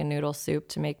Campbell's chicken noodle soup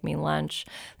to make me lunch,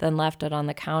 then left it on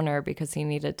the counter because he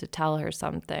needed to tell her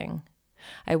something.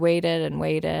 I waited,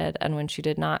 and when she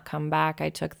did not come back, I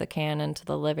took the can into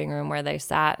the living room where they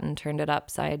sat and turned it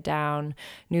upside down,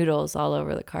 noodles all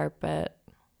over the carpet.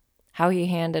 How he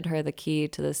handed her the key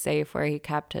to the safe where he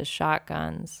kept his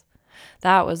shotguns.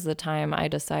 That was the time I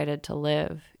decided to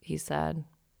live, he said.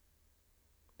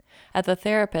 At the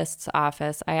therapist's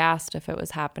office, I asked if it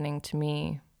was happening to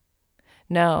me.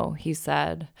 No, he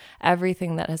said,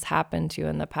 everything that has happened to you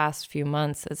in the past few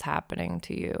months is happening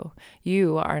to you.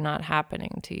 You are not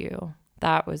happening to you.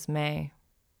 That was May.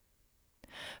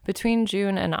 Between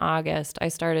June and August, I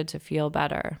started to feel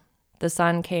better. The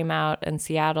sun came out and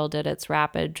Seattle did its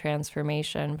rapid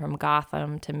transformation from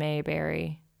Gotham to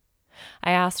Mayberry.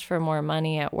 I asked for more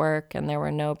money at work and there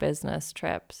were no business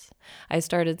trips. I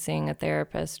started seeing a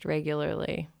therapist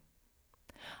regularly.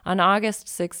 On August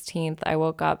 16th, I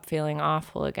woke up feeling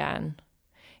awful again.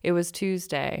 It was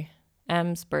Tuesday,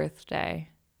 M's birthday.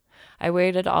 I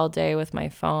waited all day with my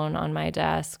phone on my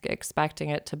desk, expecting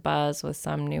it to buzz with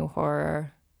some new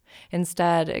horror.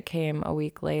 Instead, it came a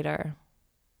week later.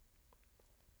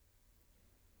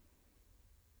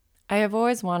 I have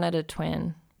always wanted a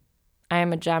twin. I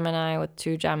am a Gemini with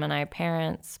 2 Gemini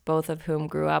parents, both of whom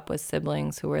grew up with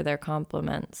siblings who were their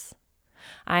complements.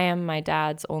 I am my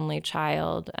dad's only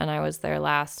child, and I was their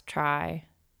last try.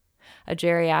 A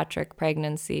geriatric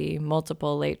pregnancy,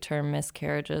 multiple late-term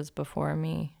miscarriages before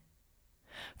me.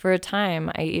 For a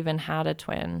time, I even had a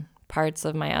twin. Parts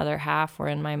of my other half were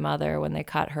in my mother when they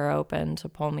cut her open to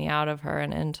pull me out of her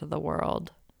and into the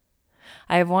world.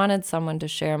 I have wanted someone to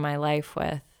share my life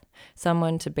with,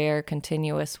 someone to bear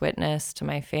continuous witness to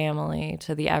my family,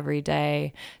 to the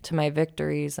everyday, to my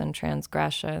victories and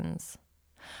transgressions.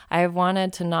 I have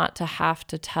wanted to not to have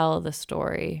to tell the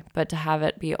story, but to have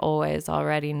it be always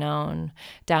already known,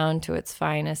 down to its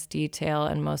finest detail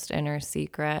and most inner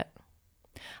secret.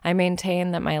 I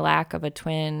maintain that my lack of a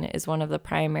twin is one of the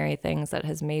primary things that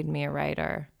has made me a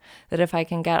writer, that if I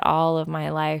can get all of my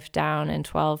life down in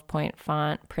 12-point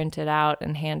font, print it out,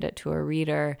 and hand it to a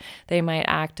reader, they might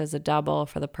act as a double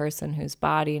for the person whose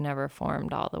body never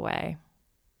formed all the way.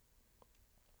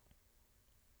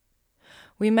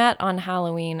 We met on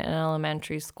Halloween in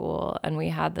elementary school, and we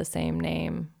had the same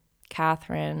name.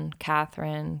 Catherine,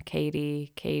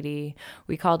 Katie, Katie.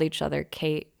 We called each other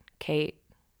Kate.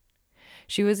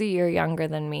 She was a year younger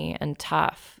than me and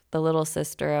tough, the little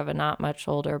sister of a not much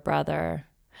older brother.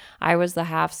 I was the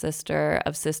half-sister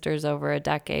of sisters over a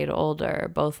decade older,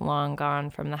 both long gone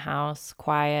from the house,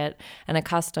 quiet, and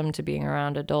accustomed to being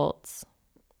around adults.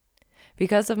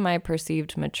 Because of my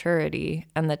perceived maturity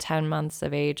and the 10 months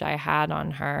of age I had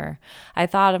on her, I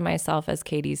thought of myself as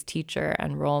Katie's teacher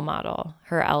and role model,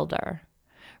 her elder.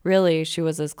 Really, she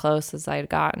was as close as I'd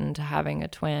gotten to having a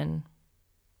twin.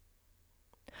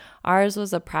 Ours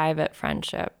was a private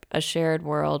friendship, a shared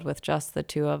world with just the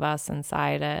 2 of us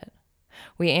inside it.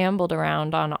 We ambled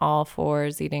around on all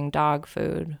 4s eating dog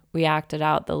food. We acted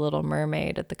out the Little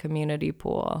Mermaid at the community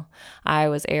pool. I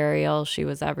was Ariel, she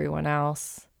was everyone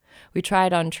else. We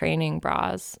tried on training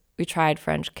bras. We tried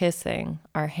French kissing,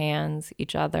 our hands,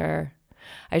 each other.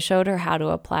 I showed her how to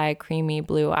apply creamy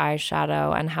blue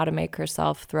eyeshadow and how to make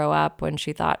herself throw up when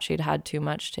she thought she'd had too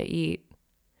much to eat.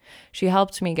 She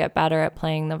helped me get better at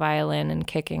playing the violin and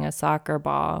kicking a soccer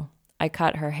ball. I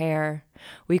cut her hair.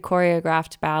 We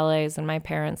choreographed ballets in my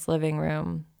parents' living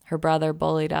room. Her brother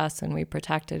bullied us and we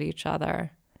protected each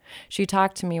other. She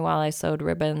talked to me while I sewed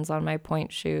ribbons on my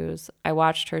point shoes. I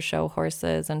watched her show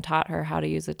horses and taught her how to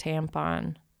use a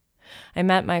tampon. I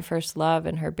met my first love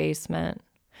in her basement.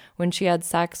 When she had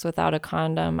sex without a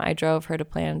condom, I drove her to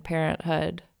Planned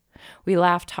Parenthood. We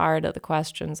laughed hard at the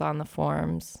questions on the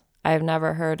forms. I have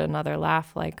never heard another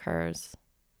laugh like hers.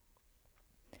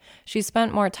 She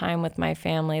spent more time with my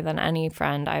family than any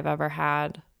friend I've ever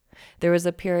had. There was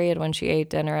a period when she ate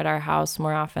dinner at our house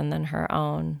more often than her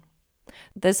own.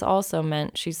 This also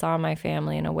meant she saw my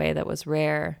family in a way that was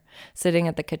rare, sitting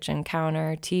at the kitchen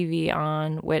counter, TV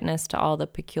on, witness to all the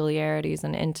peculiarities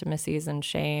and intimacies and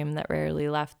shame that rarely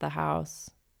left the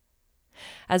house.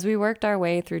 As we worked our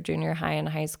way through junior high and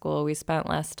high school, we spent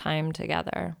less time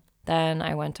together. Then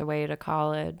I went away to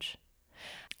college.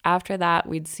 After that,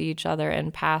 we'd see each other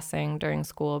in passing during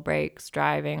school breaks,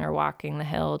 driving or walking the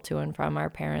hill to and from our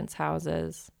parents'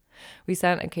 houses. We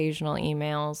sent occasional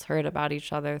emails, heard about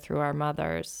each other through our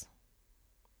mothers.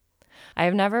 I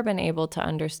have never been able to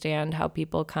understand how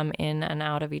people come in and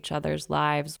out of each other's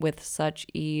lives with such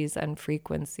ease and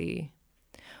frequency.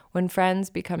 When friends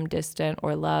become distant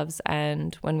or loves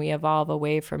end, when we evolve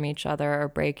away from each other or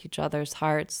break each other's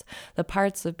hearts, the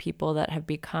parts of people that have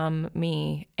become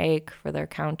me ache for their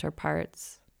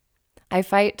counterparts. I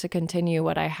fight to continue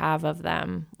what I have of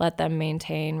them, let them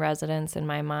maintain residence in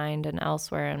my mind and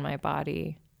elsewhere in my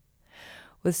body.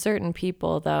 With certain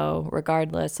people, though,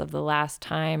 regardless of the last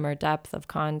time or depth of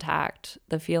contact,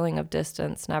 the feeling of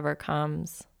distance never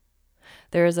comes.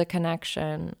 There is a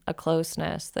connection, a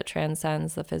closeness that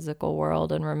transcends the physical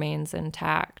world and remains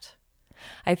intact.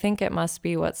 I think it must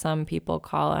be what some people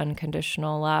call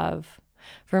unconditional love.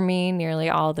 For me, nearly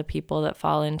all the people that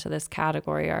fall into this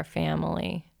category are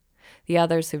family. The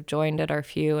others who've joined it are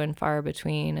few and far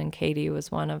between, and Katie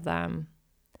was one of them.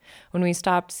 When we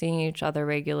stopped seeing each other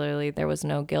regularly, there was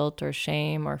no guilt or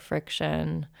shame or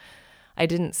friction. I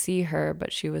didn't see her,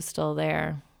 but she was still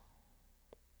there.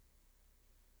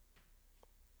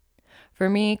 For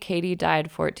me, Katie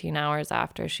died 14 hours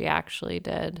after she actually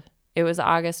did. It was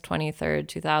August 23rd,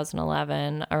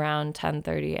 2011, around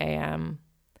 10:30 a.m.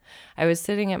 I was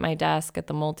sitting at my desk at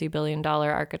the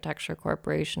multi-billion-dollar architecture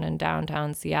corporation in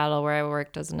downtown Seattle, where I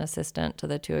worked as an assistant to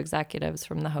the two executives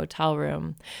from the hotel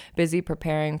room, busy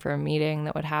preparing for a meeting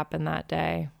that would happen that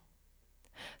day.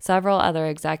 Several other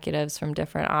executives from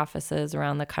different offices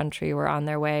around the country were on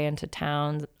their way into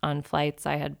town on flights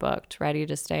I had booked, ready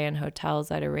to stay in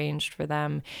hotels I'd arranged for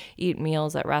them, eat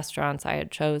meals at restaurants I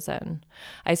had chosen.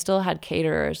 I still had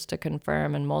caterers to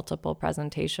confirm and multiple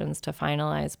presentations to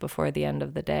finalize before the end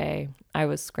of the day. I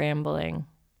was scrambling.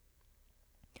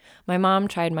 My mom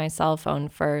tried my cell phone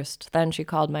first, then she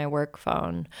called my work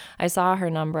phone. I saw her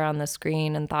number on the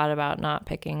screen and thought about not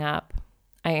picking up.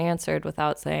 I answered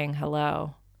without saying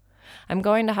hello. I'm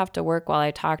going to have to work while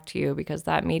I talk to you because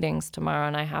that meeting's tomorrow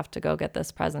and I have to go get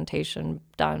this presentation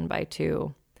done by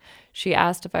 2. She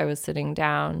asked if I was sitting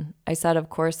down. I said, of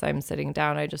course I'm sitting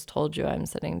down. I just told you I'm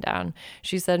sitting down.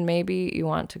 She said, maybe you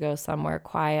want to go somewhere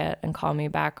quiet and call me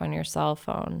back on your cell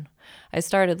phone. I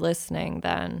started listening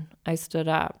then. I stood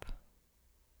up.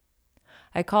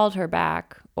 I called her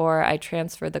back, or I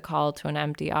transferred the call to an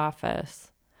empty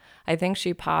office. I think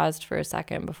she paused for a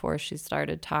second before she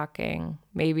started talking.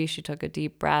 Maybe she took a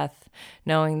deep breath,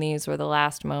 knowing these were the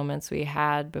last moments we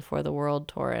had before the world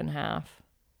tore in half.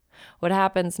 What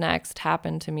happens next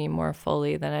happened to me more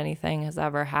fully than anything has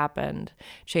ever happened,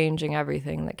 changing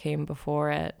everything that came before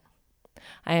it.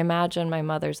 I imagine my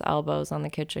mother's elbows on the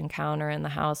kitchen counter in the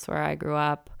house where I grew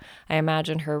up. I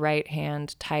imagine her right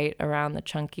hand tight around the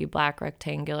chunky black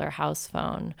rectangular house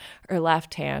phone, her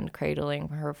left hand cradling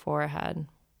her forehead.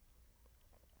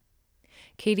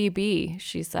 Katie B.,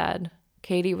 she said.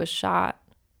 Katie was shot.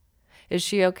 Is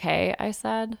she okay? I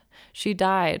said. She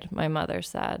died, my mother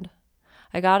said.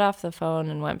 I got off the phone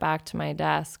and went back to my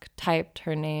desk, typed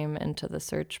her name into the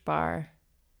search bar.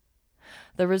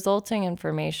 The resulting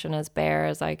information as bare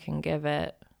as I can give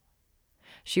it.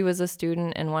 She was a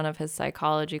student in one of his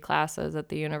psychology classes at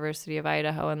the University of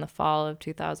Idaho in the fall of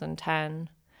 2010.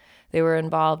 They were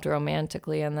involved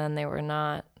romantically and then they were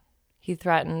not. He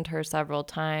threatened her several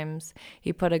times.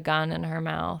 He put a gun in her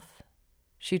mouth.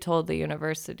 She told the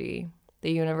university.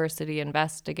 The university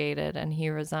investigated, and he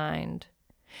resigned.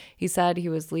 He said he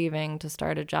was leaving to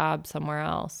start a job somewhere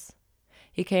else.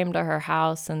 He came to her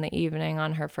house in the evening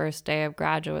on her first day of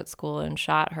graduate school and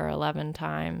shot her 11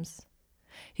 times.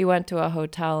 He went to a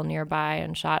hotel nearby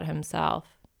and shot himself.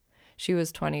 She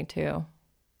was 22.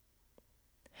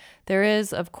 There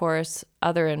is, of course,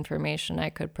 other information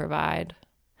I could provide.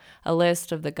 A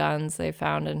list of the guns they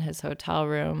found in his hotel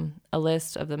room, a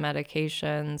list of the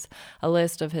medications, a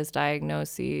list of his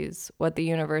diagnoses, what the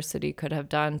university could have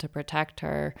done to protect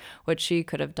her, what she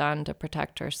could have done to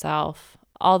protect herself,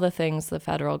 All the things the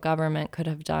federal government could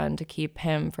have done to keep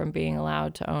him from being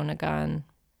allowed to own a gun.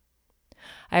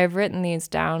 I have written these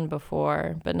down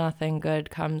before, but nothing good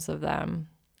comes of them.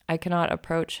 I cannot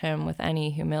approach him with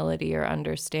any humility or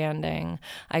understanding.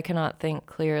 I cannot think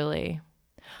clearly.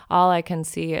 All I can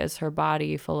see is her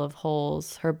body full of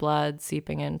holes, her blood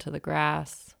seeping into the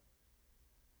grass.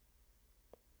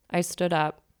 I stood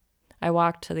up. I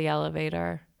walked to the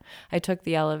elevator. I took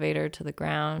the elevator to the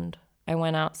ground. I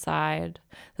went outside.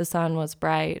 The sun was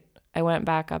bright. I went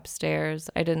back upstairs.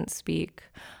 I didn't speak.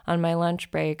 On my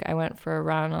lunch break, I went for a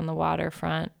run on the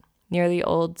waterfront. Near the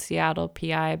old Seattle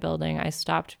PI building, I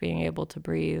stopped being able to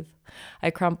breathe. I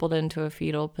crumpled into a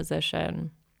fetal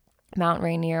position. Mount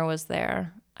Rainier was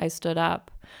there. I stood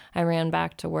up. I ran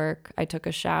back to work. I took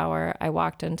a shower. I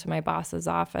walked into my boss's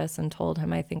office and told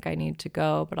him I think I need to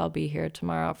go, but I'll be here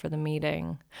tomorrow for the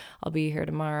meeting. I'll be here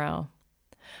tomorrow.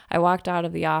 I walked out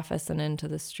of the office and into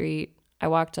the street. I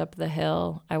walked up the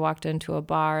hill. I walked into a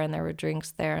bar and there were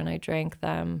drinks there and I drank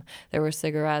them. There were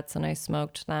cigarettes and I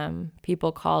smoked them.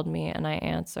 People called me and I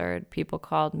answered. People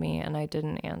called me and I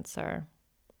didn't answer.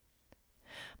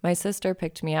 My sister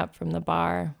picked me up from the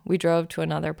bar. We drove to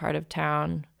another part of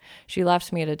town. She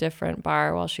left me at a different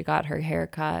bar while she got her hair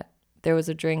cut. There was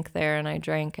a drink there and I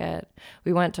drank it.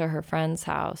 We went to her friend's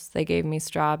house. They gave me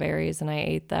strawberries and I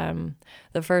ate them.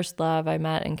 The first love I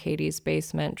met in Katie's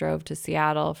basement drove to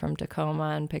Seattle from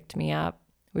Tacoma and picked me up.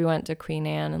 We went to Queen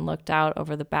Anne and looked out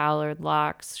over the Ballard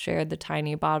locks, shared the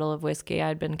tiny bottle of whiskey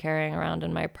I'd been carrying around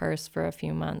in my purse for a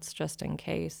few months just in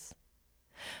case.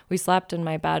 We slept in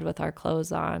my bed with our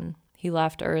clothes on. He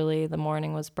left early. The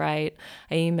morning was bright.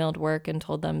 I emailed work and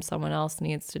told them someone else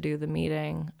needs to do the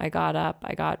meeting. I got up.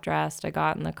 I got dressed. I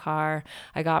got in the car.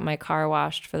 I got my car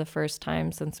washed for the first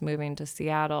time since moving to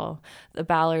Seattle. The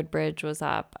Ballard Bridge was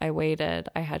up. I waited.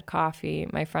 I had coffee.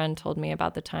 My friend told me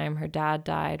about the time her dad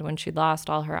died when she'd lost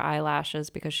all her eyelashes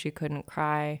because she couldn't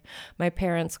cry. My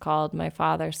parents called. My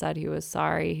father said he was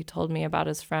sorry. He told me about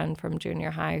his friend from junior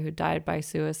high who died by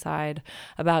suicide,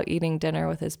 about eating dinner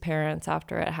with his parents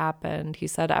after it happened. He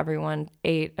said everyone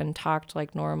ate and talked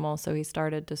like normal, so he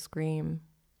started to scream.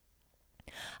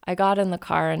 I got in the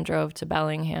car and drove to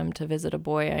Bellingham to visit a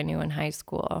boy I knew in high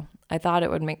school. I thought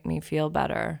it would make me feel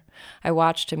better. I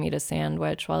watched him eat a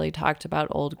sandwich while he talked about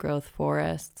old-growth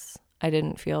forests. I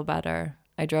didn't feel better.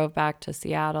 I drove back to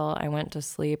Seattle. I went to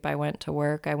sleep. I went to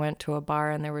work. I went to a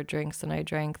bar and there were drinks and I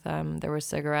drank them. There were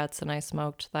cigarettes and I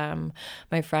smoked them.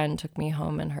 My friend took me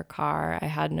home in her car. I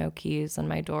had no keys and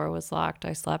my door was locked.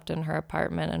 I slept in her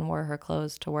apartment and wore her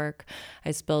clothes to work. I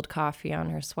spilled coffee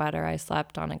on her sweater. I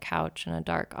slept on a couch in a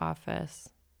dark office.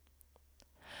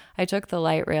 I took the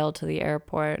light rail to the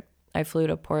airport. I flew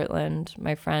to Portland.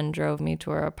 My friend drove me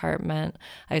to her apartment.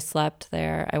 I slept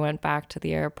there. I went back to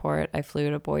the airport. I flew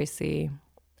to Boise.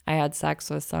 I had sex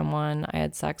with someone. I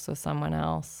had sex with someone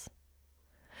else.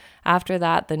 After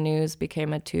that, the news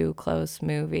became a too close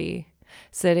movie.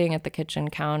 Sitting at the kitchen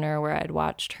counter where I'd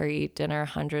watched her eat dinner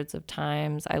hundreds of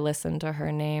times, I listened to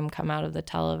her name come out of the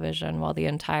television while the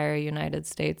entire United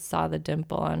States saw the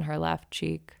dimple on her left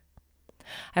cheek.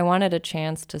 I wanted a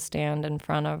chance to stand in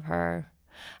front of her.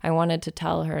 I wanted to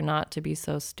tell her not to be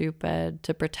so stupid,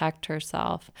 to protect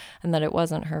herself, and that it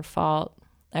wasn't her fault.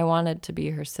 I wanted to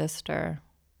be her sister.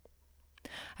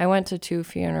 I went to 2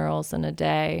 funerals in a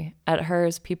day. At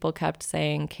hers, people kept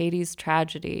saying, "Katie's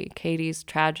tragedy, Katie's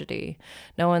tragedy."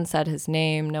 No one said his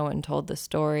name, no one told the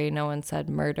story, no one said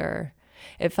murder.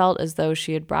 It felt as though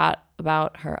she had brought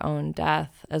about her own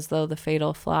death, as though the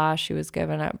fatal flaw she was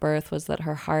given at birth was that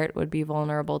her heart would be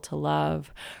vulnerable to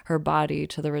love, her body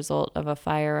to the result of a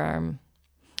firearm.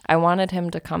 I wanted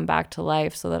him to come back to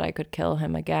life so that I could kill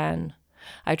him again.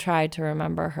 I tried to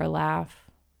remember her laugh.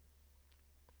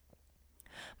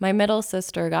 My middle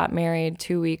sister got married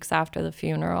 2 weeks after the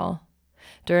funeral.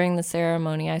 During the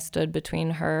ceremony, I stood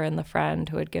between her and the friend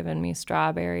who had given me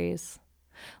strawberries.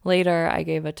 Later, I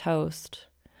gave a toast.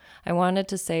 I wanted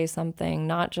to say something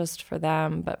not just for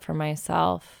them, but for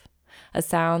myself, a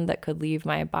sound that could leave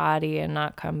my body and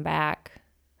not come back.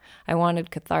 I wanted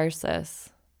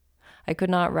catharsis. I could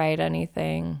not write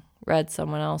anything, read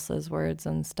someone else's words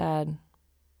instead.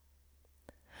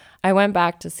 I went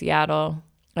back to Seattle.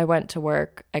 I went to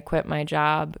work. I quit my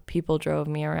job. People drove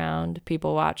me around.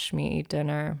 People watched me eat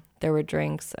dinner. There were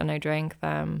drinks, and I drank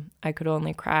them. I could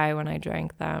only cry when I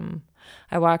drank them.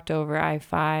 I walked over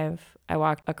I-5. I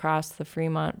walked across the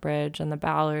Fremont Bridge and the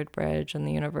Ballard Bridge and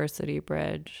the University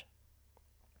Bridge.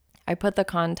 I put the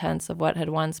contents of what had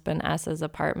once been S's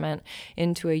apartment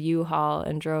into a U-Haul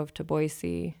and drove to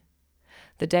Boise.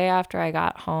 The day after I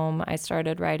got home, I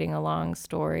started writing a long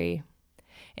story.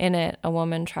 In it, a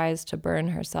woman tries to burn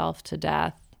herself to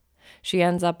death. She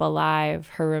ends up alive,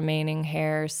 her remaining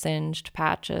hair singed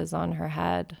patches on her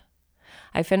head.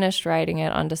 I finished writing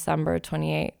it on December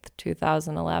 28th,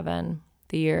 2011.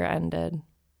 The year ended.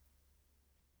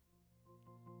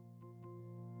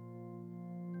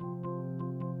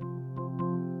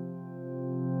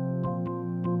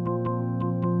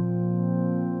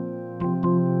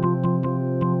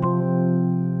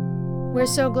 We're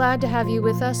so glad to have you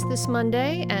with us this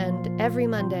Monday and every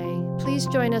Monday. Please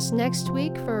join us next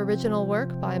week for original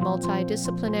work by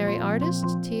multidisciplinary artist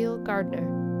Teal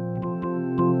Gardner.